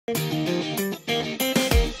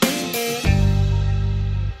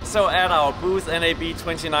So at our booth NAB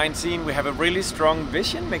 2019 we have a really strong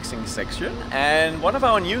vision mixing section, and one of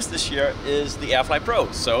our news this year is the AirFly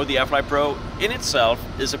Pro. So the AirFly Pro in itself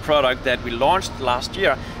is a product that we launched last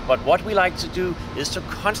year, but what we like to do is to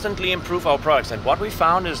constantly improve our products, and what we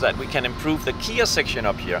found is that we can improve the keyer section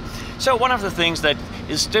up here. So one of the things that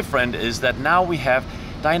is different is that now we have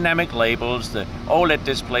dynamic labels, the OLED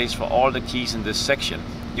displays for all the keys in this section.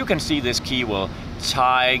 You can see this key will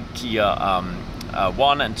tie keyer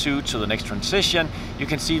 1 and 2 to the next transition. You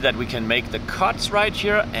can see that we can make the cuts right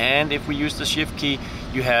here, and if we use the shift key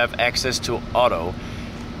you have access to auto.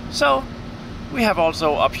 So we have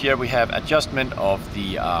also up here we have adjustment of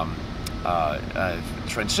the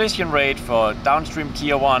transition rate for downstream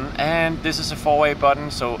keyer 1, and this is a 4-way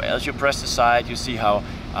button, so as you press the side you see how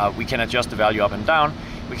we can adjust the value up and down.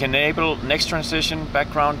 We can enable next transition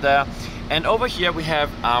background there, and over here we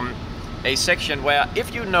have a section where,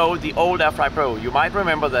 if you know the old AirFly Pro, you might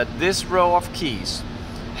remember that this row of keys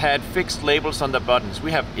had fixed labels on the buttons.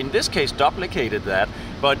 We have in this case duplicated that,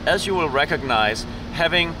 but as you will recognize,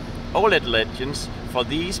 having OLED legends for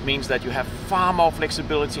these means that you have far more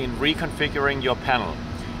flexibility in reconfiguring your panel.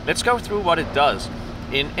 Let's go through what it does.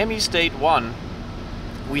 In ME State 1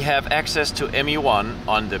 we have access to ME1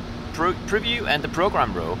 on the preview and the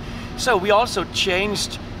program row. So we also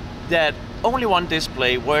changed that only one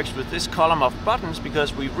display works with this column of buttons,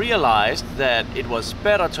 because we realized that it was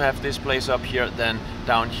better to have displays up here than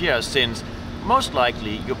down here, since most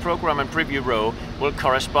likely your program and preview row will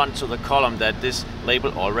correspond to the column that this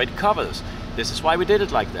label already covers. This is why we did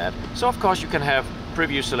it like that. So of course you can have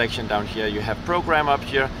preview selection down here, you have program up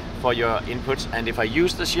here for your inputs, and if I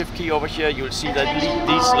use the shift key over here you'll see that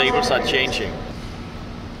these labels are changing.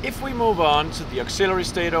 If we move on to the auxiliary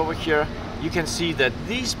state over here, you can see that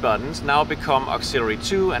these buttons now become auxiliary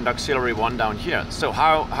 2 and auxiliary 1 down here. So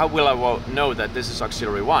how will I know that this is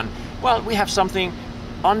auxiliary 1? Well, we have something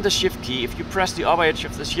on the shift key. If you press the upper edge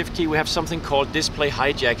of the shift key, we have something called display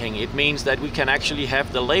hijacking. It means that we can actually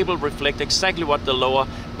have the label reflect exactly what the lower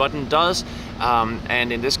button does.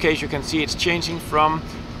 And in this case you can see it's changing from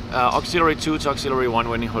auxiliary 2 to auxiliary 1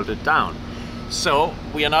 when you hold it down. So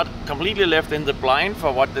we are not completely left in the blind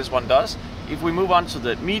for what this one does. If we move on to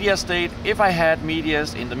the media state, if I had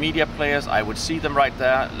medias in the media players, I would see them right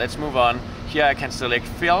there. Let's move on. Here I can select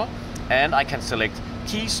fill, and I can select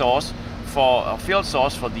key source for fill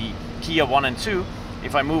source for the keyer 1 and 2.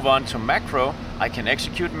 If I move on to macro, I can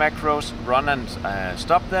execute macros, run and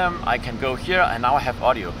stop them. I can go here, and now I have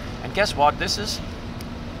audio. And guess what? This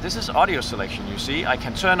is audio selection. You see, I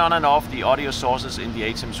can turn on and off the audio sources in the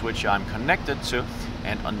ATEM switch I'm connected to,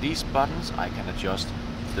 and on these buttons I can adjust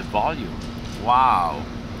the volume. Wow,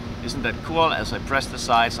 isn't that cool? As I press the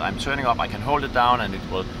sides, I'm turning up, I can hold it down and it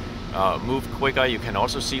will move quicker. You can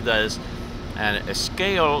also see there's a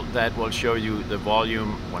scale that will show you the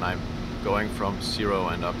volume when I'm going from 0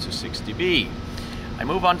 and up to 6 dB. I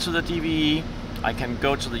move on to the DVE. I can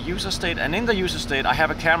go to the user state, and in the user state I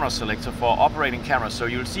have a camera selector for operating cameras. So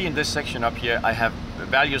you'll see in this section up here I have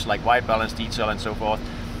values like white balance, detail and so forth.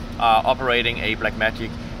 Operating a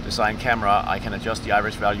Blackmagic design camera, I can adjust the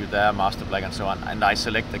iris value there, master black and so on, and I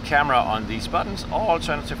select the camera on these buttons, or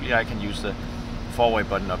alternatively I can use the 4-way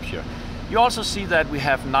button up here. You also see that we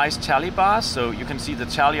have nice tally bars, so you can see the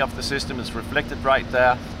tally of the system is reflected right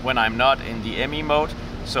there when I'm not in the ME mode.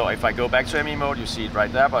 So if I go back to ME mode, you see it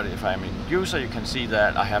right there, but if I'm in user, you can see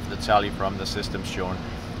that I have the tally from the system shown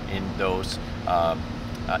in those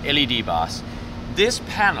LED bars. This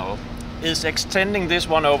panel is extending this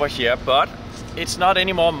one over here, but it's not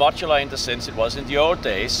anymore modular in the sense it was in the old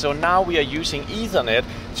days. So now we are using Ethernet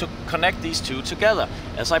to connect these two together.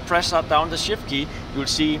 As I press down the shift key, you'll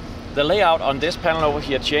see the layout on this panel over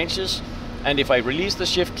here changes, and if I release the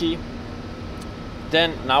shift key,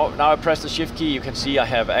 then now I press the shift key, you can see I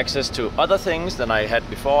have access to other things than I had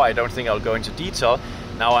before. I don't think I'll go into detail.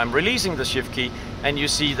 Now I'm releasing the shift key, and you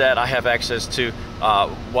see that I have access to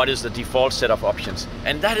what is the default set of options.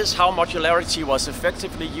 And that is how modularity was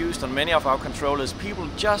effectively used on many of our controllers. People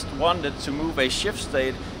just wanted to move a shift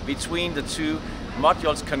state between the two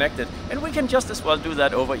modules connected, and we can just as well do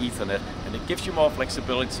that over Ethernet, and it gives you more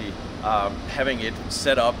flexibility having it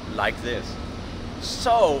set up like this.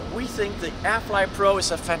 So we think the AirFly Pro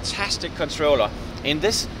is a fantastic controller. In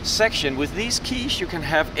this section with these keys you can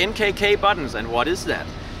have NKK buttons, and what is that?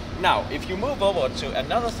 Now if you move over to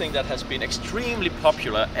another thing that has been extremely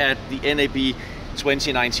popular at the NAB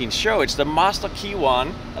 2019 show, it's the Master Key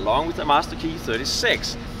 1 along with the Master Key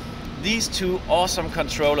 36. these two awesome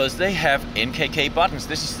controllers, they have NKK buttons.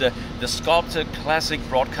 This is the sculpted classic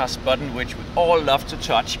broadcast button, which we all love to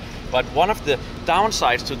touch. But one of the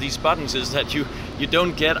downsides to these buttons is that you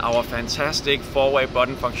don't get our fantastic 4-way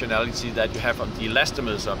button functionality that you have on the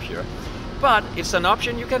elastomers up here. But it's an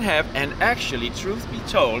option you can have, and actually, truth be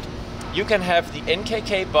told, you can have the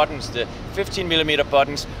NKK buttons, the 15mm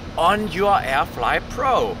buttons, on your AirFly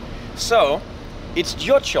Pro. So it's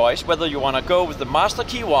your choice whether you want to go with the Master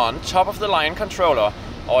Key 1 top of the line controller,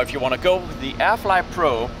 or if you want to go with the AirFly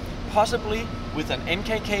Pro, possibly with an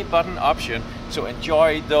NKK button option to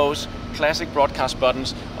enjoy those classic broadcast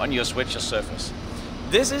buttons on your switcher surface.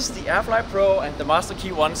 This is the AirFly Pro and the Master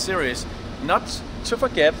Key 1 series. Not to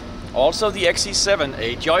forget, also the XE7,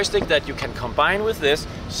 a joystick that you can combine with this.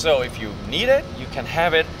 So if you need it, you can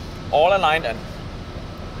have it all aligned, and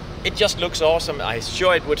it just looks awesome. I'm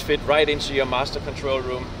sure it would fit right into your master control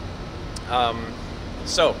room.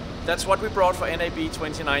 So that's what we brought for NAB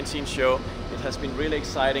 2019 show. It has been really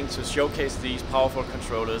exciting to showcase these powerful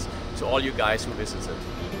controllers to all you guys who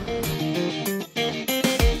visited.